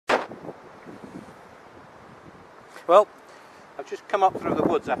Well, I've just come up through the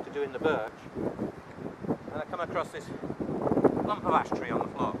woods after doing the birch, and I come across this lump of ash tree on the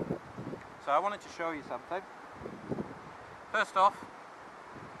floor. So I wanted to show you something. First off,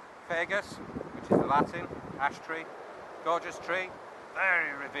 Fagus, which is the Latin, ash tree, gorgeous tree,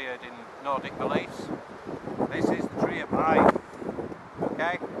 very revered in Nordic beliefs. This is the tree of life,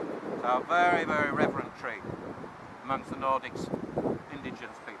 okay? So a very, very reverent tree amongst the Nordics,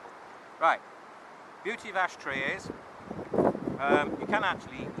 indigenous people. Right, beauty of ash tree is you can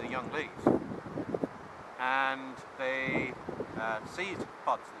actually eat the young leaves, and the seed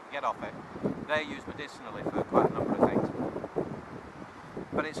pods that you get off it, they're used medicinally for quite a number of things.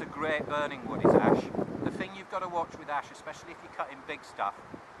 But it's a great burning wood, is ash. The thing you've got to watch with ash, especially if you're cutting big stuff,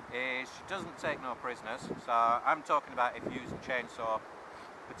 is she doesn't take no prisoners. So I'm talking about if you use a chainsaw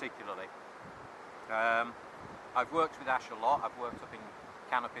particularly. I've worked with ash a lot. I've worked up in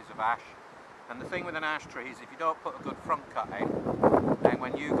canopies of ash. And the thing with an ash tree is if you don't put a good front cut in, then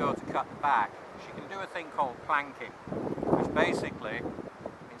when you go to cut the back, she can do a thing called planking, which basically,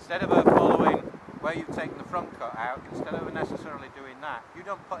 instead of her following where you've taken the front cut out, instead of her necessarily doing that, you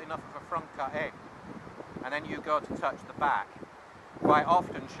don't put enough of a front cut in, and then you go to touch the back. Quite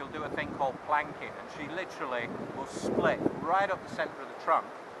often she'll do a thing called planking, and she literally will split right up the centre of the trunk.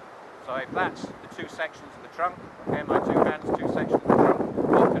 So if that's the two sections of the trunk, okay, my two hands, two sections of the trunk,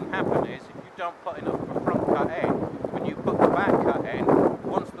 what can happen is if you don't put enough of a front cut in, when you put the back cut in,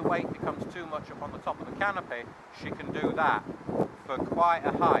 once the weight becomes too much up on the top of the canopy, she can do that for quite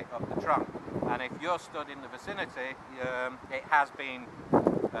a height up the trunk. And if you're stood in the vicinity, it has been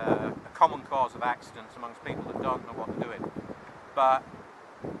a common cause of accidents amongst people that don't know what they're doing. But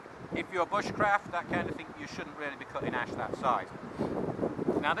if you're bushcraft, that kind of thing, you shouldn't really be cutting ash that size.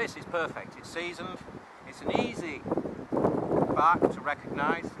 Now this is perfect, it's seasoned, it's an easy bark to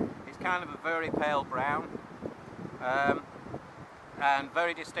recognise, it's kind of a very pale brown and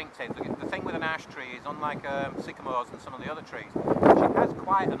very distinctive. The thing with an ash tree is, unlike sycamores and some of the other trees, she has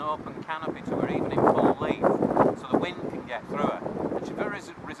quite an open canopy to her, even in full leaf, so the wind can get through her, and she's very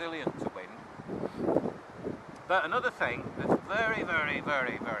resilient to wind. But another thing that's very, very,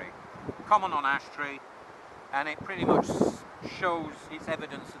 very, very common on ash tree, and it pretty much shows its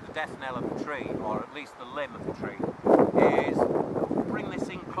evidence of the death knell of the tree, or at least the limb of the tree, is, bring this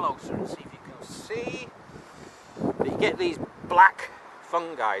in closer and see if you can see that you get these black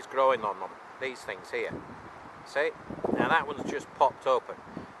fungi growing on them, these things here. See? Now that one's just popped open.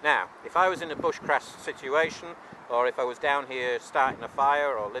 Now, if I was in a bushcraft situation, or if I was down here starting a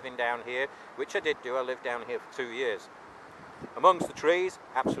fire or living down here, which I did do, I lived down here for 2 years, amongst the trees,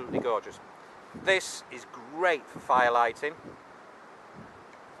 absolutely gorgeous. This is great for fire lighting.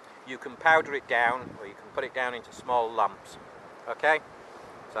 You can powder it down, or you can put it down into small lumps. Okay?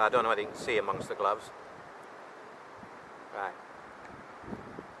 So I don't know whether you can see amongst the gloves. Right.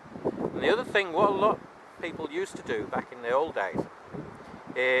 And the other thing, what a lot of people used to do back in the old days,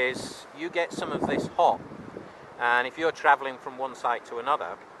 is you get some of this hot, and if you're travelling from one site to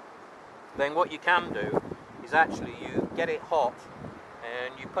another, then what you can do is actually you get it hot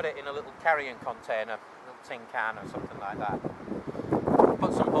and you put it in a little carrying container, a little tin can or something like that.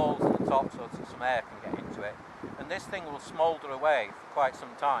 Put some holes in the top so some air can get into it, and this thing will smoulder away for quite some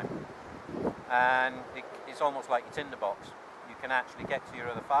time, and it's almost like your tinderbox. You can actually get to your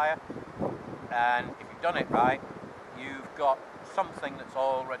other fire, and if you've done it right, you've got something that's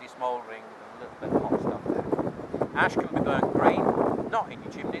already smouldering with a little bit of hot stuff there. Ash can be burnt green, not in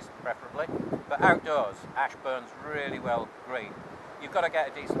your chimneys preferably, but outdoors ash burns really well green. You've got to get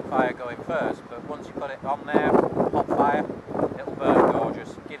a decent fire going first, but once you put it on there, hot fire, it'll burn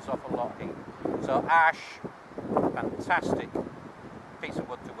gorgeous, gives off a lot of heat. So ash, fantastic piece of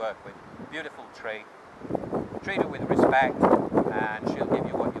wood to work with, beautiful tree, treat her with respect and she'll give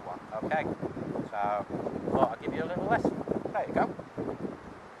you what you want, okay? So, well, I'll give you a little lesson. There you go.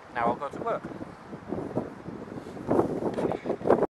 Now I'll go to work.